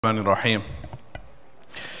الرحمن الرحيم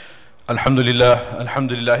الحمد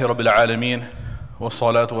لله رب العالمين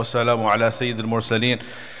والصلاة والسلام على سيد المرسلين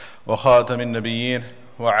وخاتم النبيين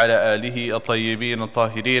وعلى آله الطيبين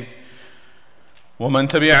الطاهرين ومن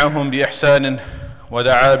تبعهم بإحسان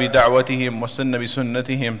ودعا بدعوتهم وسن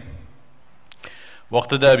بسنتهم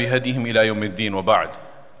واقتدى بهديهم إلى يوم الدين وبعد.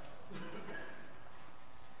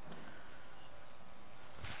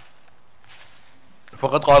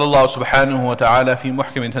 فقد قال الله سبحانه وتعالى في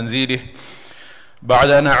محكم تنزيله بعد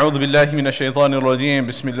أن أعوذ بالله من الشيطان الرجيم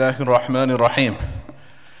بسم الله الرحمن الرحيم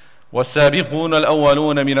والسابقون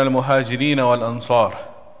الأولون من المهاجرين والأنصار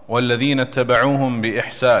والذين اتبعوهم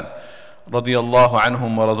بإحسان رضي الله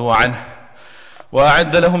عنهم ورضوا عنه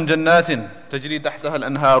وأعد لهم جنات تجري تحتها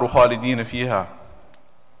الأنهار خالدين فيها.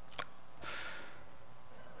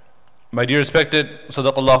 My dear respected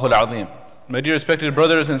Sadaqallahu al-Azim, my dear respected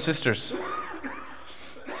brothers and sisters,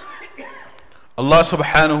 Allah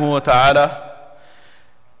subhanahu wa ta'ala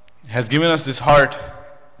has given us this heart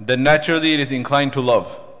that naturally it is inclined to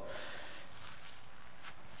love.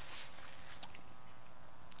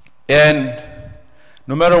 And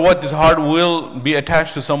no matter what, this heart will be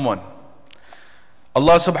attached to someone.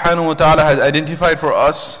 Allah subhanahu wa ta'ala has identified for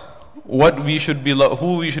us what we should be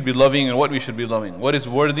who we should be loving and what we should be loving, what is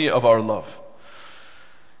worthy of our love.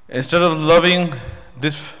 Instead of loving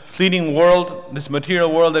this fleeting world, this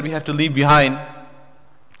material world that we have to leave behind,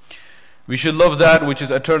 we should love that which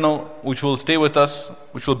is eternal, which will stay with us,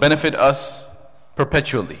 which will benefit us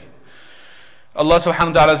perpetually. Allah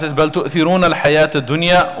subhanahu wa ta'ala says, بَلْ تُؤْثِرُونَ الْحَيَاةَ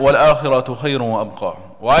الدُّنْيَا وَالْآخِرَةُ خَيْرٌ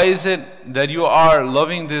وَأَبْقَى. Why is it that you are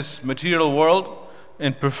loving this material world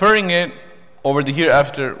and preferring it over the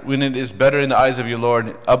hereafter when it is better in the eyes of your Lord,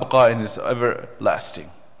 abqa, and is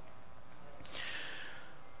everlasting?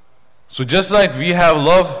 So just like we have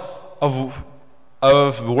love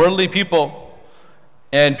of worldly people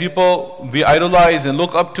and people we idolize and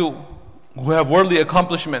look up to who have worldly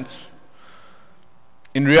accomplishments,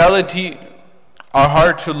 in reality our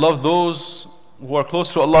heart should love those who are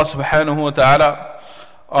close to Allah subhanahu wa ta'ala.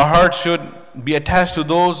 Our heart should be attached to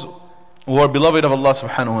those who are beloved of Allah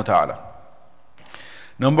subhanahu wa ta'ala.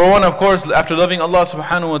 Number one, of course, after loving Allah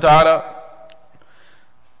subhanahu wa ta'ala,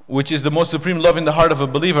 which is the most supreme love in the heart of a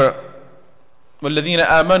believer, وَالَّذِينَ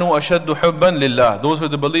آمَنُوا أَشَدُّ حُبًّا لِلَّهِ. Those who are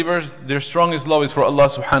the believers, their strongest love is for Allah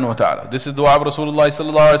subhanahu wa ta'ala. This is dua of Rasulullah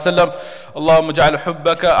sallallahu alayhi wa sallam. اللهم اجعل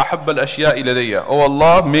حبك أحب الأشياء إلي. Oh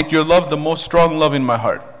Allah, make your love the most strong love in my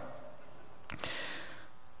heart.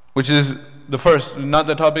 Which is the first, not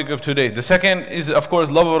the topic of today. The second is, of course,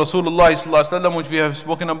 love of Rasulullah sallallahu alayhi wa sallam, which we have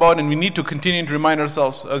spoken about, and we need to continue to remind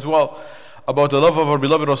ourselves as well about the love of our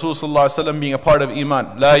beloved Rasul sallallahu alaihi wasallam being a part of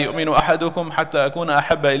Iman. لا يؤمن أحدكم حتى أكون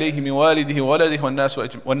أحب إليه من والده وولده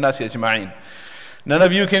والناس أجمعين. None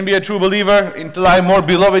of you can be a true believer until I am more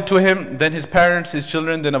beloved to him than his parents, his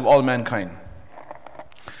children, than of all mankind.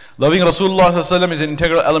 Loving Rasulullah sallallahu alaihi wasallam is an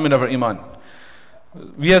integral element of our Iman.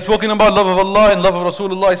 We have spoken about love of Allah and love of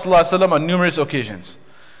Rasulullah sallallahu alaihi wasallam on numerous occasions.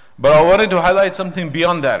 But I wanted to highlight something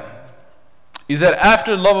beyond that. Is that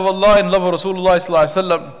after love of Allah and love of Rasulullah sallallahu alaihi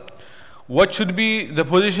wasallam, what should be the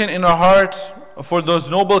position in our hearts for those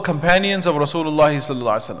noble companions of Rasulullah sallallahu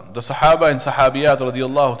alaihi wasallam, the Sahaba and Sahabiyat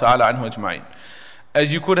radiyallahu ta'ala anhu ajma'in?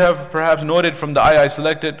 As you could have perhaps noted from the ayah I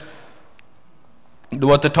selected,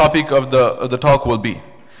 what the topic of the talk will be.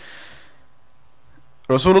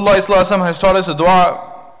 Rasulullah sallallahu alaihi wasallam has taught us a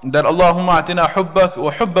dua that Allahumma atina hubbak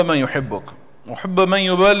wa hubba man yuhibbuk wa hubba man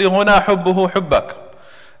yuballighuna hubbuhu hubbak.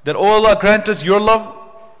 That, oh Allah, grant us your love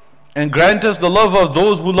and grant us the love of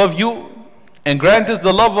those who love you, and grant us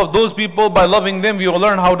the love of those people. By loving them we will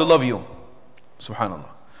learn how to love you. Subhanallah.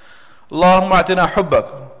 Allahumma atina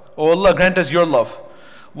hubbak. Oh Allah, grant us your love.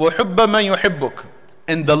 Wa hubba man yuhibbuk.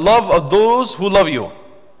 And the love of those who love you.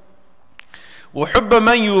 Wa hubba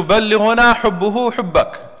man yuballighuna hubbuhu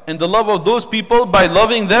hubbak. And the love of those people, by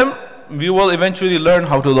loving them we will eventually learn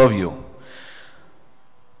how to love you.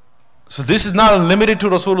 So this is not limited to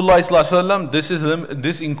Rasulullah sallallahu alaihi wasallam.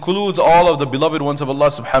 This includes all of the beloved ones of Allah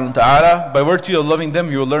subhanahu wa ta'ala. By virtue of loving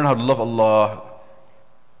them, you will learn how to love Allah.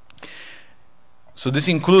 So this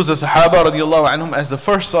includes the Sahaba radiallahu anhum as the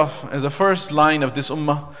first line of this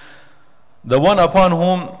ummah, the one upon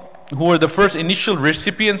who were the first initial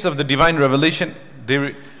recipients of the divine revelation.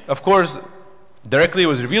 They, of course, directly it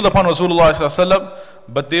was revealed upon Rasulullah sallallahu alaihi wasallam,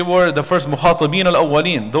 but they were the first mukhatabin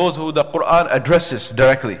al-awwaleen, those who the Quran addresses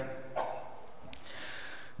directly.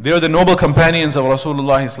 They are the noble companions of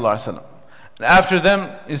Rasulullah sallallahu alaihi wasallam. And after them,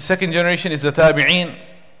 his second generation is the tabi'een.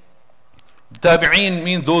 Tabi'een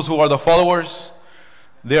means those who are the followers.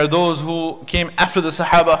 They are those who came after the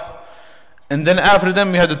Sahaba. And then after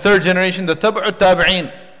them we had the third generation, the tabi'ut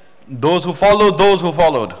tabi'een. those who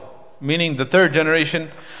followed, meaning the third generation.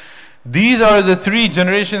 These are the three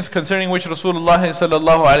generations concerning which Rasulullah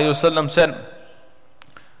sallallahu alaihi wasallam said,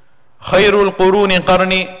 "Khairul quruni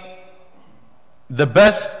qarni," the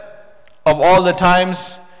best of all the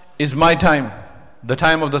times is my time, the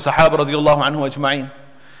time of the Sahaba radiyallahu anhu ajma'in.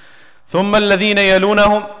 ثُمَّ الَّذِينَ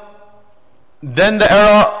يَلُونَهُمْ, then the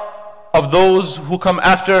era of those who come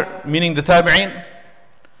after, meaning the tabi'in.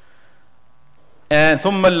 And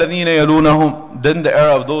ثُمَّ الَّذِينَ يَلُونَهُمْ, then the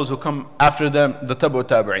era of those who come after them, the tabu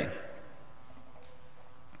tabi'in.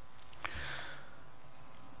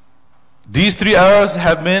 These three eras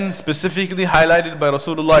have been specifically highlighted by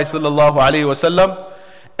Rasulullah sallallahu alaihi wasallam,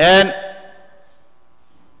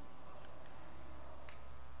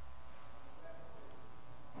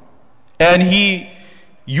 and he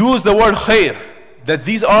used the word khair, that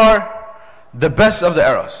these are the best of the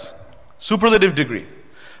eras. Superlative degree.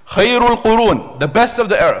 Khairul qurun, the best of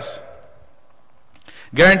the eras.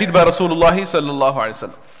 Guaranteed by Rasulullah sallallahu alaihi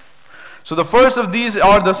wasallam. So the first of these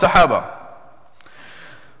are the Sahaba.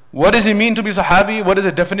 What does it mean to be Sahabi? What is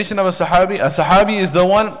the definition of a Sahabi? A Sahabi is the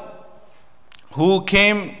one who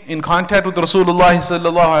came in contact with Rasulullah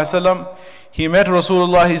sallallahu alaihi wasallam. He met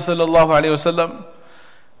Rasulullah sallallahu alaihi wasallam,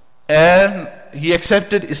 and he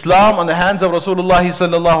accepted Islam on the hands of Rasulullah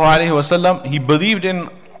sallallahu alaihi wasallam. He believed in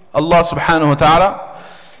Allah subhanahu wa ta'ala.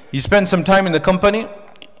 He spent some time in the company.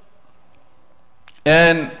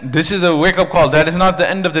 And this is a wake-up call. That is not the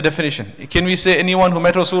end of the definition. Can we say anyone who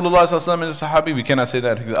met Rasulullah sallallahu alaihi wasallam is a Sahabi? We cannot say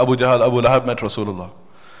that. Abu Jahl, Abu Lahab met Rasulullah.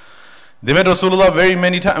 They met Rasulullah very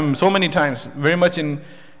many times, so many times, very much in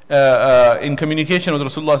communication with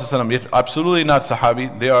Rasulullah sallallahu alaihi wasallam. Yet absolutely not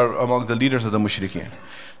Sahabi. They are among the leaders of the mushrikeen.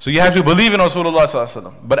 So you have to believe in Rasulullah sallallahu alaihi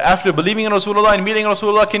wasallam. But after believing in Rasulullah and meeting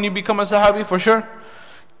Rasulullah, can you become a Sahabi? For sure.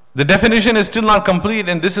 The definition is still not complete,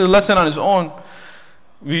 and this is a lesson on its own.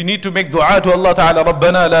 We need to make dua to Allah Ta'ala.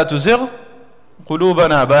 رَبَّنَا لَا تُزِغْ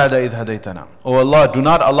قُلُوبَنَا بَعْدَ إِذْ هَدَيْتَنَا. Oh Allah, do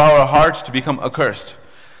not allow our hearts to become accursed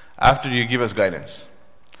after you give us guidance.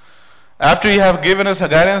 After you have given us a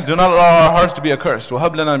guidance, do not allow our hearts to be accursed.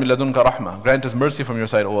 وَهَبْ لَنَا مِن لَدُنْكَ رَحْمَةً. Grant us mercy from your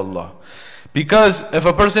side, O Allah. Because if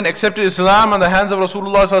a person accepted Islam on the hands of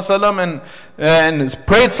Rasulullah sallallahu alaihi wasallam and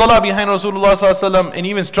prayed salah behind Rasulullah sallallahu alaihi wasallam and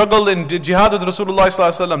even struggled and did jihad with Rasulullah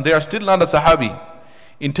sallallahu alaihi wasallam, they are still not a Sahabi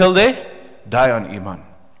until they die on Iman.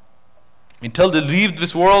 Until they leave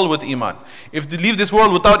this world with Iman. If they leave this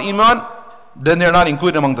world without Iman, then they are not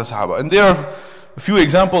included among the Sahaba. And there are a few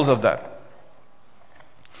examples of that.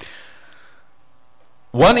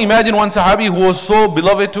 Imagine one Sahabi who was so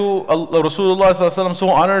beloved to Rasulullah sallallahu alaihi wasallam,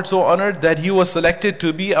 so honored that he was selected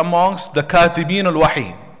to be amongst the Katibin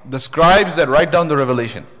al-Wahi, the scribes that write down the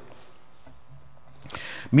revelation.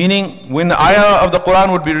 Meaning, when the ayah of the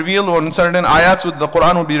Quran would be revealed, or in certain ayats with the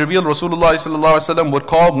Quran would be revealed, Rasulullah sallallahu alaihi wasallam would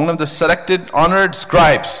call one of the selected, honored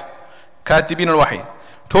scribes, Katibin al-Wahi.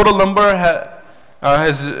 Total number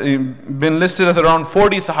has been listed as around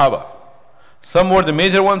 40 Sahaba. Some were the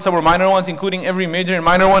major ones, some were minor ones, including every major and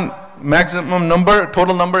minor one. Maximum number,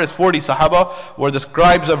 total number is 40 Sahaba, were the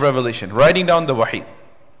scribes of revelation, writing down the Wahi.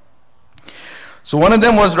 So one of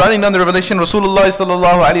them was writing down the revelation. Rasulullah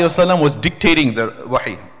sallallahu alaihi wasallam was dictating the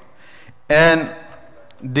Wahi. And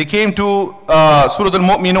they came to Surah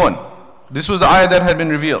Al-Mu'minun. This was the ayah that had been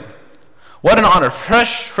revealed. What an honor.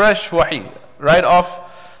 Fresh Wahi. Right off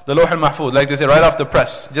the Lawh al-Mahfuz. Like they say, right off the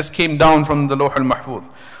press. Just came down from the Lawh al-Mahfuz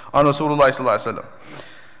on Rasulullah sallallahu alaihi wasallam.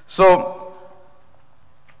 So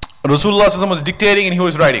Rasulullah sallallahu alaihi wasallam was dictating and he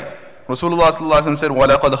was writing. Rasulullah sallallahu alaihi wasallam said,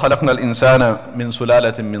 وَلَقَدْ خَلَقْنَا الْإِنسَانَ مِنْ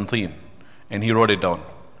سُلَالَةٍ مِنْ طِينٍ. And he wrote it down.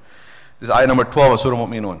 This is ayah number 12 of Surah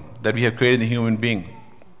Mu'minun, that we have created a human being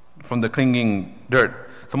from the clinging dirt.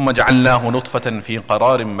 ثُمَّ جَعَلْنَاهُ نُطْفَةً فِي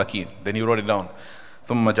قَرَارٍ مَكِينٍ. Then he wrote it down.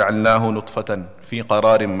 ثُمَّ جَعَلْنَاهُ نُطْفَةً فِي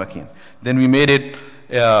قَرَارٍ مَكِينٍ. Then we made it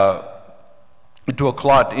into a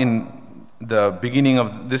clot in the beginning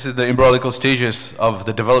of, this is the embryological stages of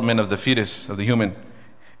the development of the fetus, of the human,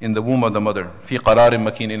 in the womb of the mother. فِي قَرَارٍ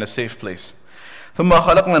مَكِينٍ, in a safe place. ثم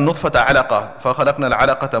خلقنا النطفة علقة فخلقنا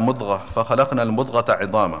العلقة مضغة فخلقنا المضغة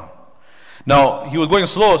عظاما. Now he was going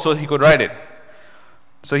slow so he could write it.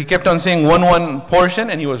 So he kept on saying one portion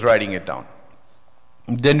and he was writing it down.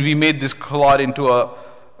 Then we made this clot into a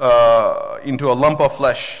lump of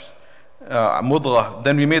flesh, مضغة.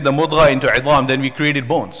 Then we made the مضغة into عظام. Then we created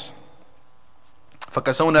bones.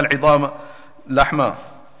 فكسونا العظام لحما.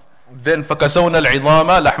 Then فكسونا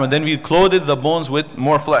العظام لحما. Then we clothed the bones with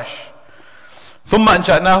more flesh. ثم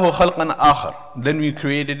أنشأناه خلقا آخر. Then we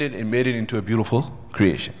created it and made it into a beautiful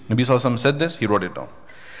creation. Nabi Sallallahu Alaihi Wasallam said this, he wrote it down.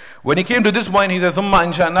 When he came to this point, he said, ثم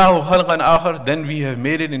أنشأناه خلقا آخر. Then we have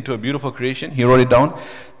made it into a beautiful creation. He wrote it down.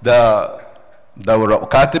 The the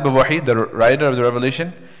Katib of Wahi, the writer of the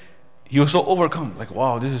revelation, he was so overcome, like,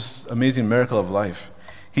 wow, this is amazing miracle of life.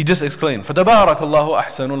 He just exclaimed, فَتَبَارَكَ اللَّهُ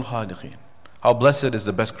أَحْسَنُ الْخَالِقِينَ. How blessed is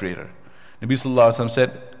the best creator. Nabi Sallallahu Alaihi Wasallam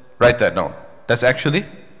said, write that down. That's actually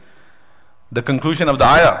the conclusion of the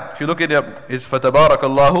ayah. If you look it up, it's فَتَبَارَكَ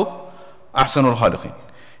اللَّهُ أَحْسَنُ الْخَالِقِينَ.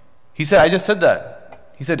 He said, I just said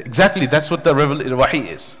that. He said, exactly, that's what the Wahi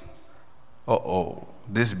is.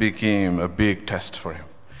 This became a big test for him.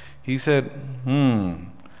 He said,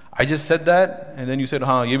 I just said that, and then you said, ye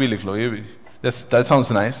bhi likh lo, ye bhi. That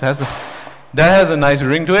sounds nice. That has a nice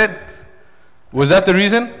ring to it. Was that the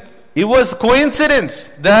reason? It was coincidence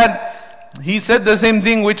that he said the same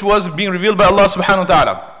thing which was being revealed by Allah subhanahu wa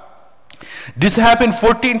ta'ala. This happened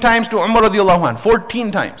 14 times to Umar radiallahu anh.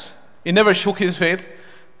 14 times. It never shook his faith.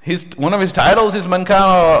 One of his titles is Man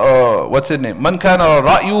kana, what's his name? Man kana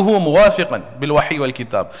ra'yuhu muwafiqan bil wahi wal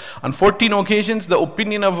kitab. On 14 occasions, the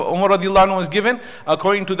opinion of Umar radiallahu anh was given.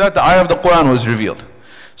 According to that, the ayah of the Quran was revealed.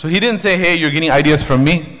 So he didn't say, hey, you're getting ideas from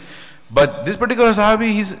me. But this particular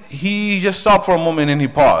Sahabi, he just stopped for a moment and he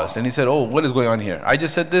paused. And he said, what is going on here? I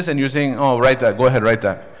just said this and you're saying, write that. Go ahead, write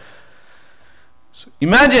that. So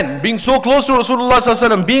imagine being so close to Rasulullah sallallahu alaihi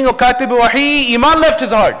wasallam, being a Katib Wahi, Iman left his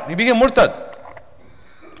heart. He became murtad.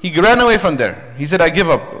 He ran away from there. He said, I give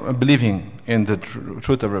up believing in the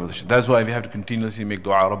truth of revelation. That's why we have to continuously make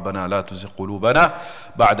dua. رَبَّنَا لَا تُزِغْ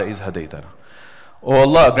قُلُوبَنَا بَعْدَ إِذْ هَدَيْتَنَا. Oh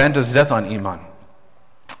Allah, grant us death on Iman.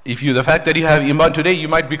 The fact that you have Iman today, you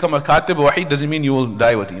might become a Katib Wahi, doesn't mean you will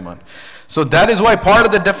die with Iman. So that is why part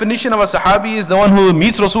of the definition of a Sahabi is the one who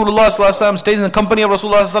meets Rasulullah sallallahu alaihi wasallam, stays in the company of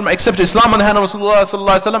Rasulullah sallallahu alaihi wasallam, accepts Islam on the hand of Rasulullah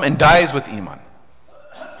sallallahu alaihi wasallam, and dies with Iman.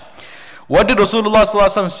 What did Rasulullah sallallahu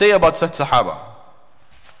alaihi wasallam say about such Sahaba?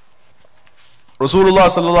 Rasulullah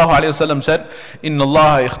sallallahu alaihi wasallam said, Inna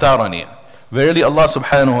Allah ikhtarani. Verily Allah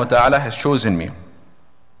subhanahu wa ta'ala has chosen me.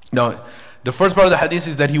 Now, the first part of the hadith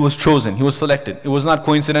is that he was chosen, he was selected. It was not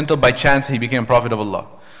coincidental, by chance he became Prophet of Allah.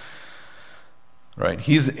 Right?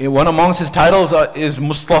 One amongst his titles is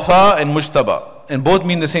Mustafa and Mujtaba. And both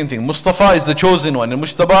mean the same thing. Mustafa is the chosen one and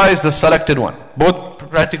Mujtaba is the selected one. Both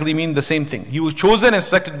practically mean the same thing. He was chosen and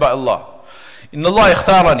selected by Allah. Inna Allah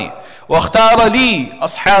ikhtarani. وَاخْتَارَ لِي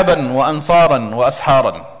أَصْحَابًا وَأَنصَارًا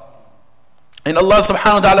وَأَسْحَارًا. And Allah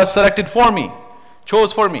subhanahu wa ta'ala selected for me,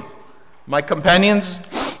 chose for me, my companions,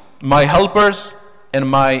 my helpers, and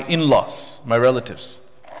my in-laws, my relatives.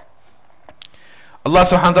 Allah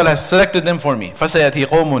subhanahu wa ta'ala has selected them for me. فَسَيَأْتِي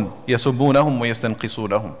قَوْمٌ يَسُبُّونَهُمْ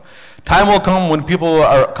وَيَسْتَنْقِصُونَهُم. Time will come when people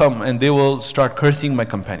come and they will start cursing my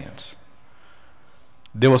companions.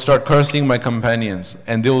 They will start cursing my companions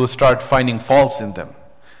and they will start finding faults in them.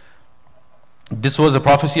 This was a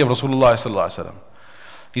prophecy of Rasulullah sallallahu alaihi wasallam.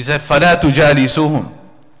 He said, فَلَا تُجَالِسُوهُمْ.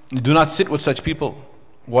 Do not sit with such people.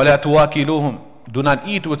 وَلَا تُوَاكِلُوهُمْ. Do not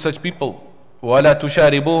eat with such people. وَلَا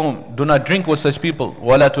تُشَارِبُوهُمْ. Do not drink with such people.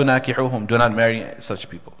 وَلَا تُنَاكِحُوهُمْ. Do not marry such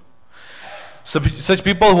people. Such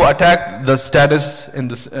people who attack the status and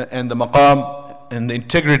the maqam and the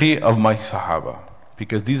integrity of my Sahaba.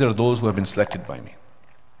 Because these are those who have been selected by me.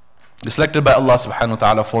 Selected by Allah subhanahu wa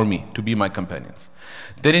ta'ala for me to be my companions.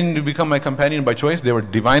 They didn't become my companion by choice, they were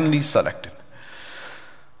divinely selected.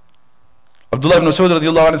 Abdullah ibn Mas'ud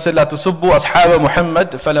radiallahu anhu said, لا تسبوا أصحاب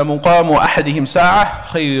محمد فلمقام أحدهم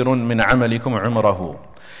ساعة خير من عملكم عمره.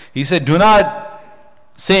 He said, do not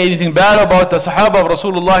say anything bad about the Sahaba of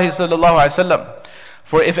Rasulullah sallallahu alaihi wasallam.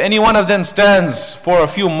 For if any one of them stands for a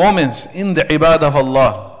few moments in the ibadah of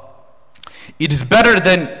Allah, it is better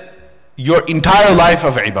than your entire life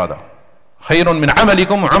of ibadah. خير من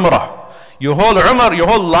عملكم عمره. Your whole umrah, your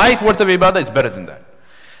whole life worth of ibadah is better than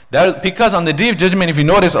that. Because on the day of judgment, if you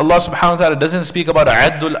notice, Allah subhanahu wa ta'ala doesn't speak about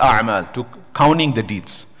addul a'mal, to counting the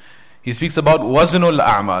deeds. He speaks about waznul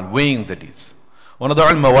a'mal, weighing the deeds. وَنَضَعُ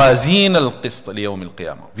الْمَوَازِينَ الْقِسْطَ لِيَوْمِ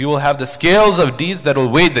الْقِيَامَةِ. We will have the scales of deeds that will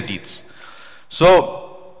weigh the deeds.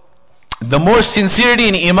 So, the more sincerity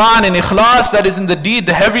in iman and ikhlas that is in the deed,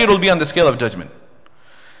 the heavier it will be on the scale of judgment.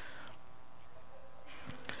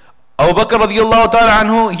 Abu Bakr radiallahu ta'ala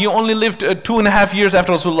anhu, he only lived 2.5 years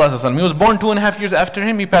after Rasulullah sallallahu alaihi wasallam. He was born 2.5 years after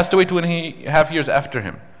him, he passed away 2.5 years after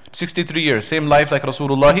him. 63 years, same life like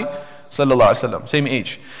Rasulullah sallallahu alaihi wasallam, same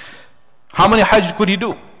age. How many hajj could he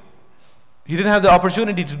do? He didn't have the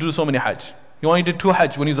opportunity to do so many hajj. He only did 2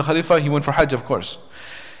 hajj. When he was a khalifa, he went for hajj, of course.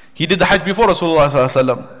 He did the hajj before Rasulullah sallallahu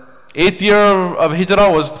alaihi wasallam. 8th year of hijrah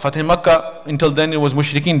was Fatih Makkah. Until then it was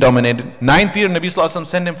mushrikeen dominated. 9th year Nabi sallallahu alaihi wasallam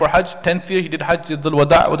sent him for hajj. 10th year he did hajj al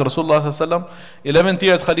wada' with Rasulullah sallallahu alaihi wasallam. 11th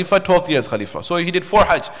year as khalifa, 12th year as khalifa. So he did 4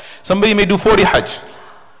 hajj. Somebody may do 40 hajj.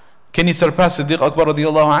 Can he surpass Siddiq Akbar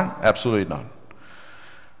radiallahu anh? Absolutely not.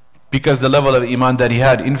 because the level of iman that he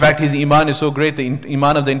had. In fact, his iman is so great, the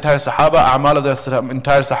iman of the entire Sahaba, a'mal of the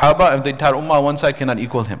entire Sahaba, and the entire Ummah on one side cannot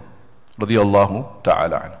equal him. Radiyallahu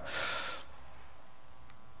ta'ala anhu.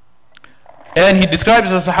 And he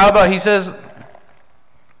describes the Sahaba, he says,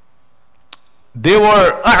 they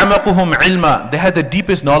were أعمقهم علما, they had the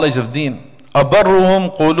deepest knowledge of deen.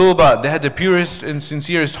 أبرهم قلوبا, they had the purest and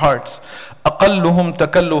sincerest hearts. أقلهم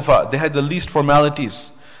تكلفا, they had the least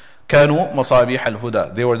formalities. كانوا مصابيح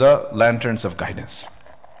الهدى, they were the lanterns of guidance.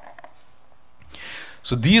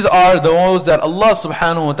 So these are those that Allah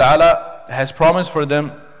subhanahu wa ta'ala has promised for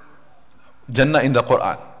them Jannah in the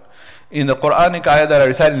Quran. In the Quranic ayah that I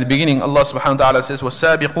recited in the beginning, Allah subhanahu wa ta'ala says,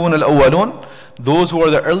 وَالسَّابِقُونَ الْأَوَّلُونَ, those who are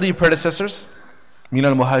the early predecessors, مِنَ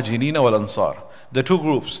الْمُهَاجِرِينَ وَالْأَنصَارِ, the two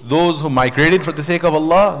groups, those who migrated for the sake of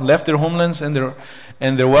Allah, left their homelands and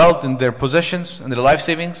their wealth and their possessions and their life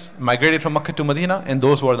savings, migrated from Makkah to Medina, and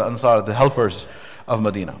those who are the Ansar, the helpers of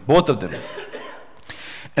Medina, both of them.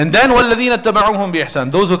 And then وَالَّذِينَ اتَّبَعُوهُمْ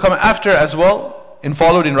بِإِحْسَانٍ, those who come after as well and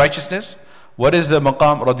followed in righteousness. What is the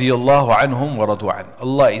maqam? Radiyallahu anhum wa radu an.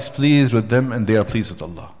 Allah is pleased with them and they are pleased with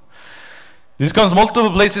Allah. This comes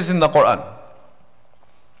multiple places in the Quran.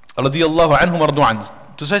 Radiyallahu anhum wa radu an.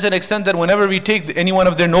 To such an extent that whenever we take any one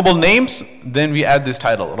of their noble names, then we add this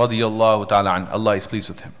title, Radiyallahu ta'ala an. Allah is pleased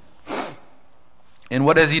with him. And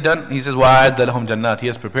what has he done? He says, وَأَعَدَّ لَهُمْ جَنَّاتٍ, he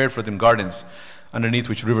has prepared for them gardens underneath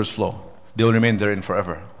which rivers flow. They will remain therein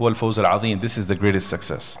forever. هُوَ الْفَوْزُ الْعَظِيمُ, this is the greatest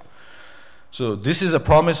success. So this is a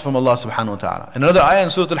promise from Allah subhanahu wa ta'ala. Another ayah in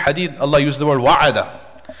Surah Al-Hadid, Allah used the word wa'ada.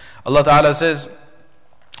 Allah ta'ala says,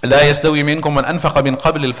 لا يستوي منكم من أنفق من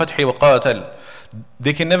قبل الفتح وقاتل.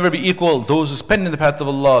 They can never be equal, those who spend in the path of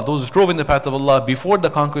Allah, those who strove in the path of Allah before the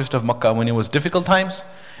conquest of Makkah when it was difficult times,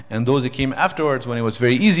 and those who came afterwards when it was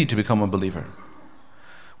very easy to become a believer.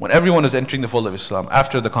 When everyone is entering the fold of Islam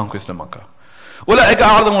after the conquest of Makkah. أولئك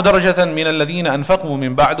أعظم درجة من الذين أنفقوا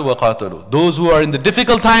من بعد وقاتلوا. Those who are in the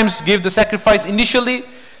difficult times gave the sacrifice initially,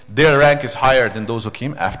 their rank is higher than those who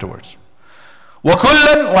came afterwards.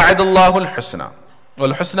 وكلا وعد الله الحسنى.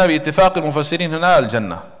 والحسنى باتفاق المفسرين هنا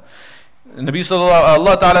الجنة. Nabi sallallahu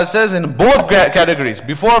Allah ta'ala says in both categories,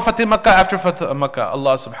 before Fatih Makkah, after Fatih Makkah,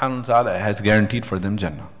 Allah subhanahu wa ta'ala has guaranteed for them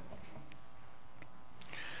Jannah.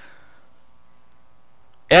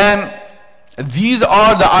 And these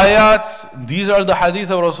are the ayats, these are the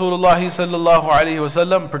hadith of Rasulullah sallallahu alayhi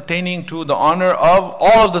wasallam pertaining to the honor of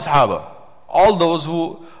all of the Sahaba, all those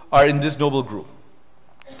who are in this noble group.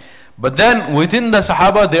 But then within the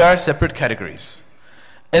Sahaba there are separate categories.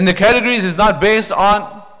 And the categories is not based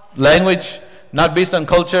on language, not based on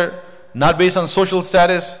culture, not based on social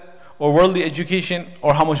status or worldly education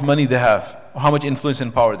or how much money they have or how much influence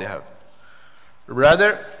and power they have.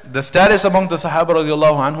 Rather, the status among the Sahaba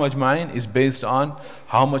radiallahu anhu ajma'in is based on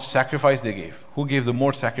how much sacrifice they gave. Who gave the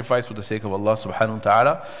more sacrifice for the sake of Allah subhanahu wa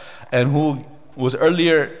ta'ala, and who was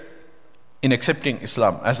earlier in accepting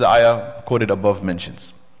Islam, as the ayah quoted above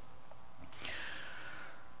mentions.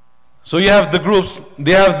 So you have the groups,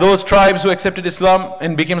 they have those tribes who accepted Islam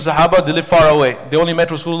and became Sahaba, they live far away. They only met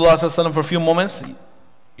Rasulullah sallallahu alaihi wasallam for a few moments.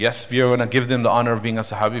 Yes, we are going to give them the honor of being a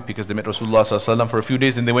Sahabi because they met Rasulullah sallallahu alaihi wasallam for a few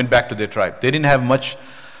days and they went back to their tribe. They didn't have much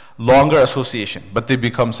longer association, but they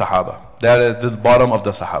become Sahaba. They are at the bottom of the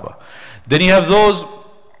Sahaba. Then you have those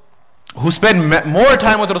who spend more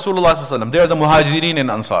time with Rasulullah sallallahu alaihi wasallam. They are the Muhajirin and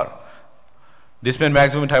Ansar. They spend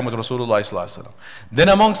maximum time with Rasulullah sallallahu alaihi wasallam. Then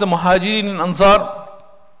amongst the Muhajirin and Ansar,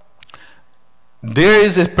 there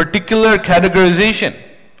is a particular categorization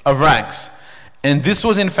of ranks. And this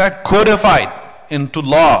was in fact codified into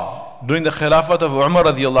law during the Khilafat of Umar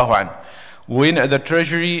radiallahu anhu, when the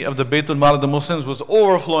treasury of the Baytul Mal of the Muslims was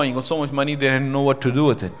overflowing with so much money they didn't know what to do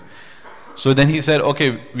with it. So then he said,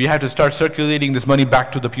 okay, we have to start circulating this money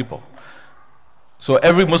back to the people. So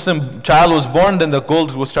every Muslim child was born, then the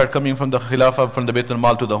gold would start coming from the Khilafah, from the Baytul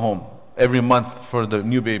Mal to the home every month for the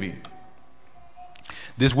new baby.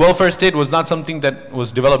 This welfare state was not something that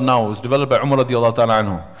was developed now, it was developed by Umar radiallahu ta'ala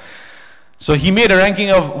anhu. So he made a ranking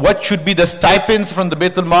of what should be the stipends from the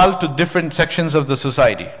Baytul Mal to different sections of the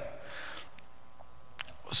society.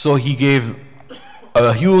 So he gave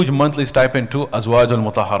a huge monthly stipend to Azwaj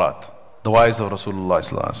al-Mutahharat, the wives of Rasulullah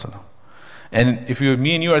sallallahu alaihi wasallam. And if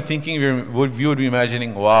me and you are thinking, we would be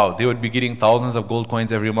imagining, wow, they would be getting thousands of gold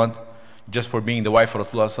coins every month just for being the wife of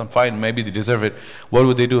Rasulullah sallallahu alaihi wasallam. Fine, maybe they deserve it. What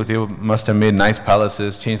would they do? They must have made nice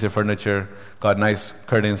palaces, changed their furniture, got nice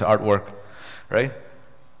curtains, artwork, right?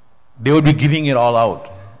 They would be giving it all out.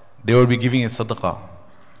 They would be giving it sadaqah.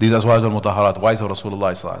 These Azwaj al-Mutahharat, wives of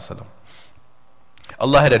Rasulullah sallallahu alaihi wasallam.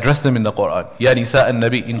 Allah had addressed them in the Quran. Ya nisa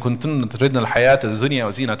an-nabi in kuntunna turidna al-hayata ad-dunya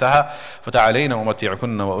wa zinataha fata'alayna wa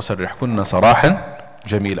mati'kunna wa usarrihkunna sarahan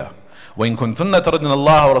jamila. وإن كنتن تردن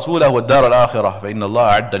الله ورسوله والدار الآخرة فإن الله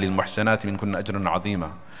أعد للمحسنات منكن أجرا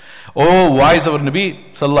عظيما. Oh, wives of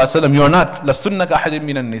Nabi sallallahu alaihi wasallam, you are not لستن كأحد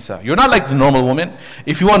من النساء. You're not like the normal woman.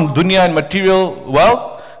 If you want dunya and material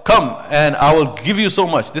wealth, come and I will give you so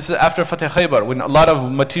much. This is after Fatih Khaybar, when a lot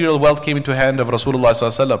of material wealth came into the hand of Rasulullah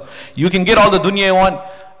sallallahu alaihi wasallam. You can get all the dunya you want,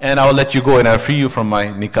 and I will let you go and I'll free you from my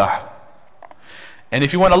nikah. And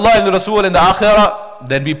if you want Allah and the Rasul and the Akhirah,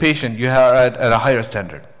 then be patient. You are at a higher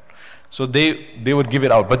standard. So they would give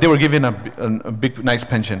it out, but they were given a big nice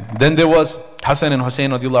pension. Then there was Hassan and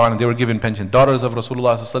Hussein radiallahu anhu, they were given pension. Daughters of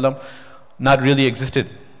Rasulullah sallallahu alaihi wasallam not really existed.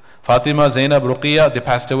 Fatima, Zainab, Ruqiyya, they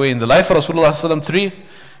passed away in the life of Rasulullah sallallahu alaihi wasallam. 3.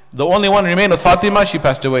 The only one remained was Fatima. She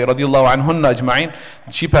passed away radiallahu anhunna ajma'in.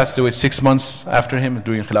 She passed away 6 months after him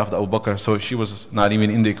during Khilafat Abu Bakr, so she was not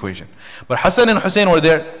even in the equation. But Hassan and Hussein were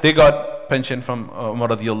there. They got pension from Umar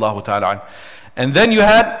radiallahu ta'ala anhu. And then you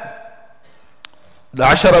had the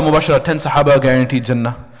Ashara Mubashara, 10 Sahaba guaranteed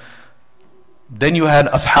Jannah. Then you had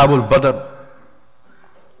Ashabul Badr.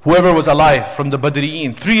 Whoever was alive from the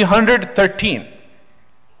Badriyin, 313.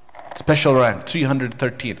 Special rank,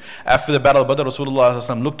 313. After the battle of Badr,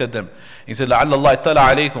 Rasulullah looked at them. He said, لَعَلَّ اللَّهِ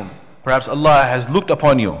اطَّلَعَ عَلَيْكُمْ. Perhaps Allah has looked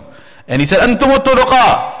upon you. And He said, أَنْتُمُ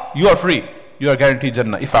الطُّلُقَاء. You are free. You are guaranteed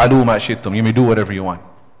Jannah. إِفْعَلُوا مَا شِئْتُمْ. You may do whatever you want.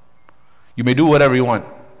 You may do whatever you want.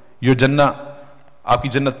 Your Jannah,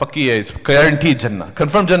 Aapki Jannat pakki hai, it's guaranteed Jannah.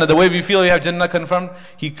 Confirmed Jannah. The way we feel we have Jannah confirmed,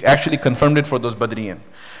 He actually confirmed it for those Badriyin.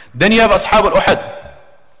 Then you have Ashab al-Uhud,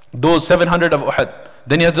 those 700 of Uhud.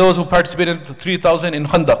 Then you have those who participated 3,000 in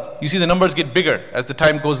Khandaq. You see the numbers get bigger as the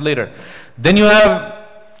time goes later. Then you have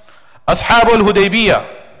Ashab al-Hudaybiyah,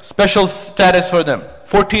 special status for them,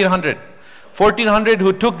 1,400. 1,400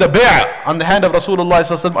 who took the bay'ah on the hand of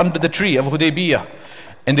Rasulullah under the tree of Hudaybiyah.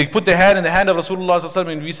 And they put their hand in the hand of Rasulullah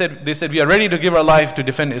and they said, we are ready to give our life to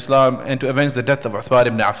defend Islam and to avenge the death of Uthman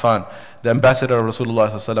ibn Affan, the ambassador of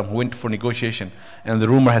Rasulullah who went for negotiation, and the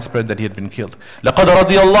rumor had spread that he had been killed. لَقَدْ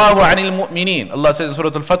رَضِيَ اللَّهُ عَنِ الْمُؤْمِنِينَ. Allah says in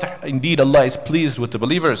Surah Al-Fath, indeed Allah is pleased with the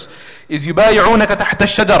believers. إِذْ يُبَايِعُونَكَ تَحْتَ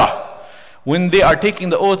الشَّجَرَةِ. When they are taking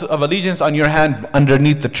the oath of allegiance on your hand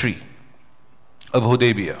underneath the tree of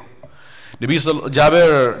Hudaybiyah.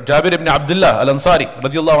 Jabir ibn Abdullah al-Ansari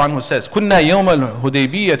radiallahu anhu says, كُنَّا يَوْمَ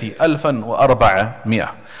الْهُدَيْبِيَّةِ أَلْفًا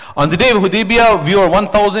وَأَرْبَعَ. On the day of Hudaybiyah, we were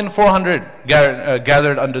 1,400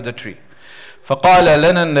 gathered under the tree. فَقَالَ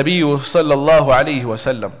لَنَا النَّبِيُّ صَلَّى اللَّهُ عَلَيْهِ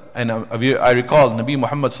وَسَلَّمَ. And I recall Nabi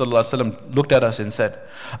Muhammad sallallahu alaihi wasallam looked at us and said,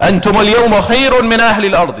 أَنْتُمَ الْيَوْمَ خَيْرٌ مِنْ أَهْلِ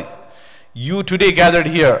الْأَرْضِ. You today gathered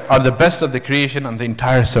here are the best of the creation on the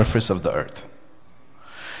entire surface of the earth.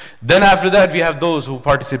 Then after that we have those who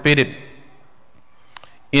participated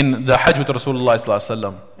in the Hajj with Rasulullah sallallahu alaihi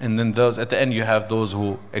wasallam, and then those at the end you have those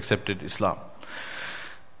who accepted Islam.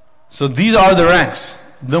 So these are the ranks.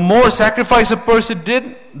 The more sacrifice a person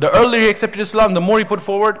did, the earlier he accepted Islam, the more he put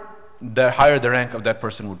forward, the higher the rank of that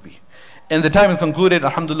person would be. And the time is concluded.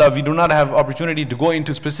 Alhamdulillah, we do not have opportunity to go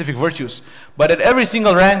into specific virtues, but at every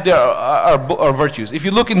single rank there are virtues. If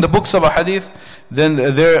you look in the books of a hadith, then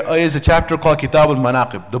there is a chapter called Kitab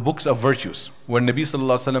al-Manaqib, the books of virtues, where Nabi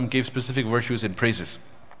sallallahu alaihi wasallam gave specific virtues and praises.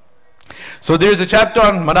 So there is a chapter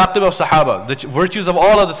on Manaqib of Sahaba, the virtues of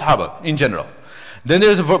all of the Sahaba in general. Then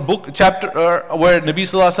there is a chapter where Nabi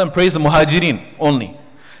sallallahu alaihi wasallam praised the Muhajirin only.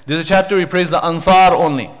 There's a chapter where he praised the Ansar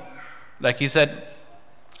only. Like he said,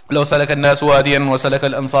 لو سلك الناس واديا وسلك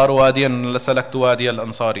الأنصار واديا لسلكت وادي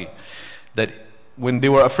الأنصاري. That when they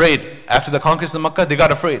were afraid, after the conquest of Makkah, they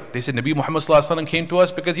got afraid. They said, Nabi Muhammad sallallahu alaihi wasallam came to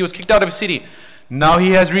us because he was kicked out of his city. Now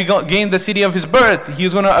he has regained the city of his birth. He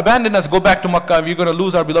is going to abandon us, go back to Makkah, and we're going to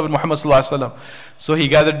lose our beloved Muhammad sallallahu alaihi wasallam. So he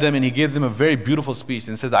gathered them and he gave them a very beautiful speech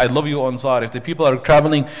and says, I love you, Ansar. If the people are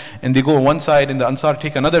traveling and they go one side and the Ansar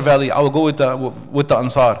take another valley, I will go with the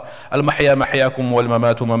Ansar. Al-mahya mahyakum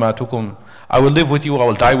wal-mamatu mamatukum. I will live with you, I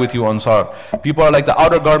will die with you, Ansar. People are like the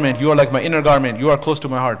outer garment, you are like my inner garment, you are close to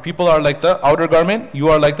my heart. People are like the outer garment, you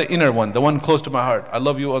are like the inner one, the one close to my heart. I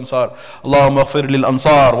love you, Ansar. Allahumma aghfir lil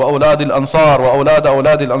Ansar wa awladil Ansar wa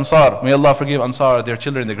awladil Ansar. May Allah forgive Ansar, their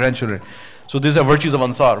children, their grandchildren. So these are virtues of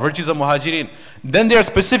Ansar, virtues of Muhajirin. Then there are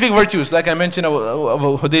specific virtues, like I mentioned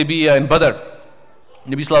of Hudaybiyah and Badr.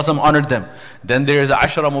 Nabi Sallallahu Alaihi Wasallam honored them. Then there is a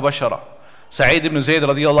Ashara Mubashara. Sa'id ibn Zayd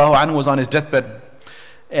radiallahu anhu was on his deathbed.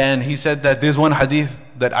 And he said that there's one hadith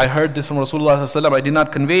that I heard this from Rasulullah sallallahu alaihi wasallam, I did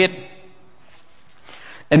not convey it.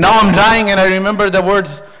 And now I'm dying and I remember the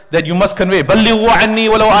words that you must convey. بَلِّغُوا عَنِّي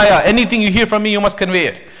وَلَوْ آيَةً. Anything you hear from me, you must convey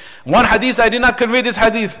it. One hadith, I did not convey this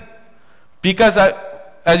hadith. Because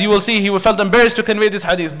as you will see, he felt embarrassed to convey this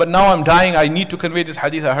hadith. But now I'm dying, I need to convey this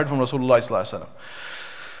hadith I heard from Rasulullah sallallahu alaihi wasallam.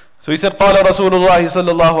 So he said, قال رسول الله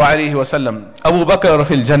صلى الله عليه وسلم أبو بكر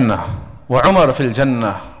في الجنة وعمر في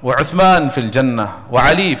الجنة وعثمان في الجنة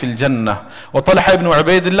وعلي في الجنة وطلحة بن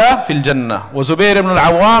عبيد الله في الجنة وزبير بن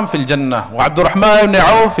العوام في الجنة وعبد الرحمن بن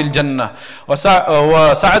عوف في الجنة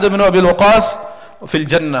وسعد بن أبي الوقاص في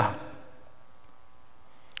الجنة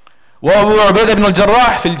وأبو عبيدة بن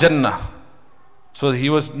الجراح في الجنة. So he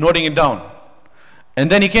was noting it down. And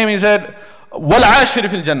then he came and he said, وَالْعَاشِرِ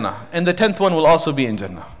فِي الْجَنَّةِ, and the 10th one will also be in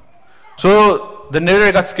Jannah. So the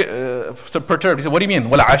narrator got perturbed. He said, what do you mean,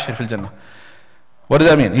 وَالْعَاشِرِ فِي الْجَنَّةِ? What does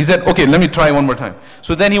that mean? He said, okay, let me try one more time.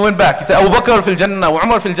 So then he went back. He said, Abu Bakr fil Jannah, wa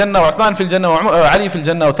Umar fil Jannah, wa Uthman fil Jannah, wa Ali fil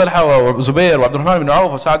Jannah, wa Talha, wa Zubair, wa Abdul Rahman ibn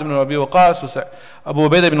Awf, wa Sa'ad ibn Abi Waqas, wa Abu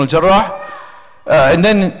Ubaidah ibn al-Jarrah. And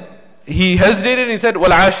then he hesitated and he said,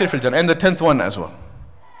 wal ashir fil Jannah, and the 10th one as well.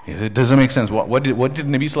 He said, it doesn't make sense. What did Nabi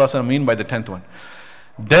Sallallahu Alaihi Wasallam mean by the 10th one?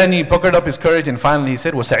 Then he puckered up his courage and finally he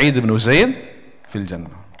said, wa Sa'id ibn Zayd fil Jannah.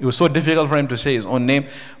 It was so difficult for him to say his own name,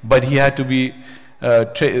 but he had to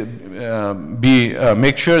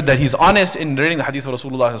make sure that he's honest in reading the hadith of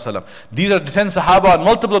Rasulullah sallallahu alaihi wasallam. These are the 10 Sahaba. On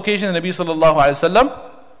multiple occasions, the Nabi sallallahu alaihi wasallam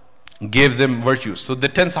gave them virtues. So the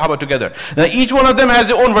 10 Sahaba together. Now each one of them has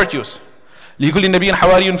their own virtues. لِكُلِّ نَبِيٍّ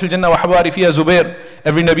حَوَارِيٌّ فِي الْجَنَّةِ وَحَوَارِ فِيهَا زُبَيْرٌ.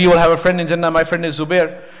 Every Nabi will have a friend in Jannah. My friend is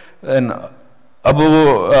Zubair. And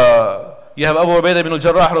you have Abu Ubaidah ibn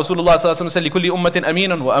al-Jarrah. Rasulullah sallallahu alaihi wasallam said, لِكُلِّ أُمَّةٍ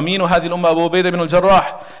أَمِينٌ وَأَمِينُ هَذِهِ الْأُمَّةِ أَبُو عُبَيدَةَ بن الجراح.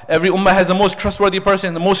 Every ummah has the most trustworthy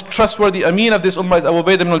person. The most trustworthy Ameen of this ummah is Abu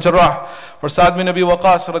Ubaidah ibn al-Jarrah. For Sa'ad bin Abi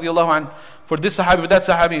Waqas radiallahu anhu. For this Sahabi, for that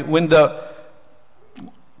Sahabi, when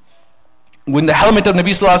the helmet of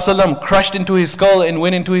Nabi sallallahu alaihi wasallam crushed into his skull and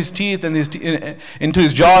went into his teeth and into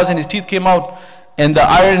his jaws and his teeth came out, and the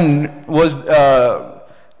iron was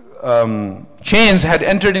chains had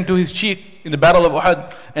entered into his cheek in the battle of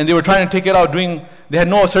Uhud, and they were trying to take it out. They had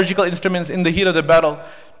no surgical instruments in the heat of the battle.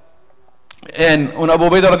 And when Abu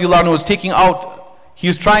Ubaidah radiallahu anhu was taking out, he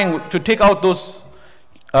was trying to take out those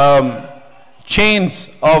chains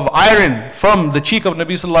of iron from the cheek of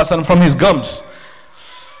Nabi sallallahu alaihi wasallam, from his gums.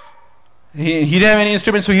 He didn't have any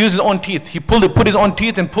instruments, so he used his own teeth. He put his own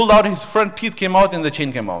teeth and pulled out. His front teeth came out and the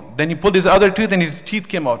chain came out. Then he pulled his other tooth and his teeth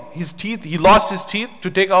came out. He lost his teeth to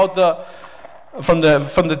take out from the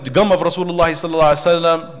gum of Rasulullah sallallahu alaihi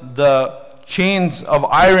wasallam, the chains of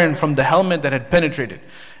iron from the helmet that had penetrated.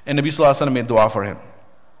 And Nabi sallallahu alaihi wasallam made dua for him.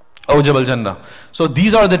 Awjab al-Jannah. So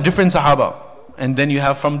these are the different Sahaba. And then you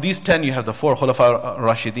have, from these 10, you have the 4 Khulafa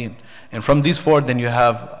Rashidin. And from these 4, then you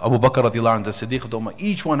have Abu Bakr radiallahu anhu, the Siddiq of the Ummah.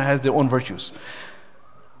 Each one has their own virtues.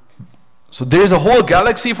 So there is a whole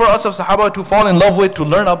galaxy for us of Sahaba to fall in love with, to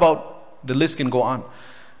learn about. The list can go on.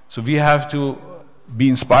 So we have to be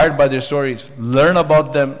inspired by their stories, learn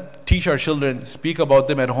about them, teach our children, speak about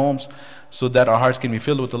them at homes, so that our hearts can be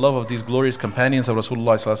filled with the love of these glorious companions of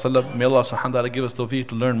Rasulullah sallallahu alaihi wasallam. May Allah subhanahu wa ta'ala give us tawfiq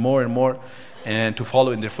to learn more and more, and to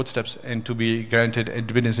follow in their footsteps, and to be granted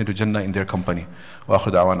admittance into Jannah in their company. Wa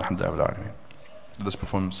akhiru da'wana alhamdulillahi rabbil alamin. Let's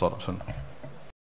perform salah.